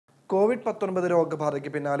COVID-19 രോഗബാധയ്ക്ക്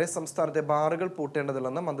പിന്നാലെ സംസ്ഥാനത്തെ ബാറുകൾ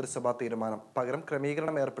പൂട്ടേണ്ടതില്ലെന്ന് മന്ത്രിസഭാ തീരുമാനം. പകരം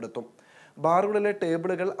ക്രമീകരണം ഏർപ്പെടുത്തും. ബാറുകളിലെ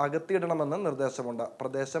ടേബിളുകൾ അകത്തിയിടണമെന്ന് നിർദ്ദേശമുണ്ട്.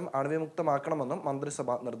 പ്രദേശം അണുവിമുക്തമാക്കണമെന്നും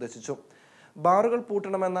മന്ത്രിസഭ നിർദ്ദേശിച്ചു. ബാറുകൾ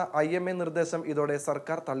പൂട്ടണമെന്ന IMA നിർദ്ദേശം ഇതോടെ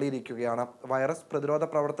സർക്കാർ തള്ളിയിരിക്കുകയാണ്. വൈറസ് പ്രതിരോധ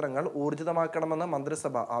പ്രവർത്തനങ്ങൾ ഊർജിതമാക്കണമെന്ന്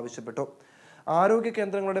മന്ത്രിസഭ ആവശ്യപ്പെട്ടു. ആരോഗ്യ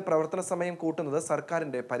കേന്ദ്രങ്ങളുടെ പ്രവർത്തന സമയം കൂട്ടുന്നത്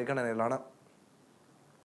സർക്കാരിന്റെ പരിഗണനയിലാണ്.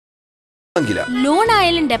 ലോൺ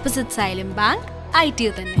ആയാലും ഡെപ്പോസിറ്റ്സ് ആയാലും ബാങ്ക് IT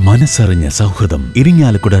തന്നെ. മനസ്സറിഞ്ഞ സൗഹൃദം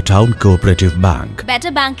Irinjalakuda town cooperative bank.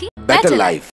 Better banking, better life.